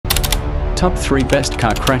Top 3 Best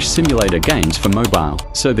Car Crash Simulator Games for Mobile.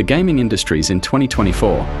 So the gaming industries in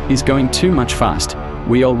 2024 is going too much fast.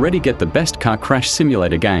 We already get the best car crash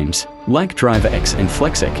simulator games, like Driver X and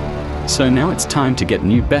Flexic. So now it's time to get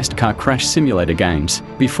new best car crash simulator games.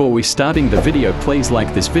 Before we starting the video, please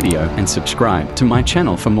like this video and subscribe to my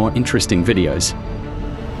channel for more interesting videos.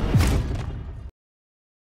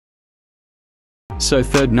 So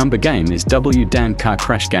third number game is WDAN Car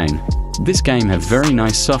Crash Game. This game have very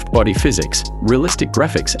nice soft body physics, realistic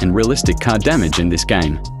graphics and realistic car damage in this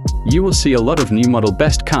game. You will see a lot of new model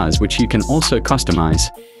best cars which you can also customize.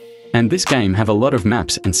 And this game have a lot of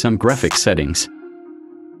maps and some graphics settings.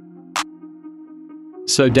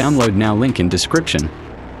 So download now, link in description.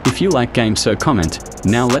 If you like game, so comment.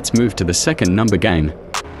 Now let's move to the second number game.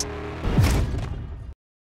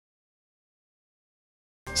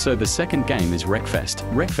 So the second game is Wreckfest.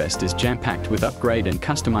 Wreckfest is jam-packed with upgrade and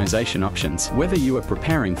customization options. Whether you are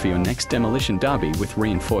preparing for your next demolition derby with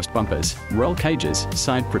reinforced bumpers, roll cages,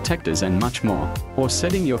 side protectors and much more, or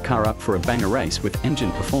setting your car up for a banger race with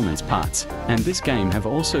engine performance parts. And this game have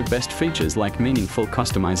also best features like meaningful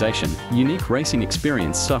customization, unique racing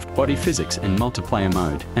experience, soft body physics and multiplayer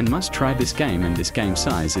mode. And must try this game, and this game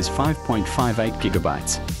size is 5.58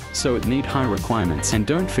 gigabytes. So it need high requirements, and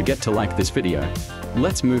don't forget to like this video.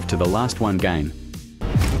 Let's move to the last one game.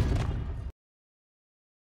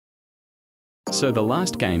 So the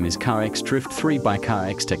last game is Car X Drift 3 by Car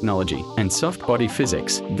X Technology and soft body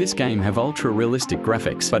physics. This game have ultra-realistic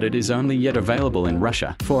graphics, but it is only yet available in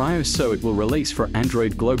Russia for iOS, so it will release for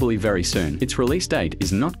Android globally very soon. Its release date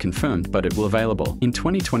is not confirmed, but it will available in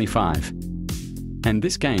 2025. And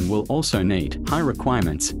this game will also need high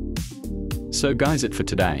requirements. So guys, it for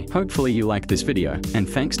today. Hopefully you like this video, and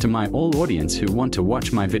thanks to my all audience who want to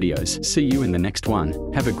watch my videos. See you in the next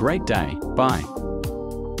one. Have a great day. Bye.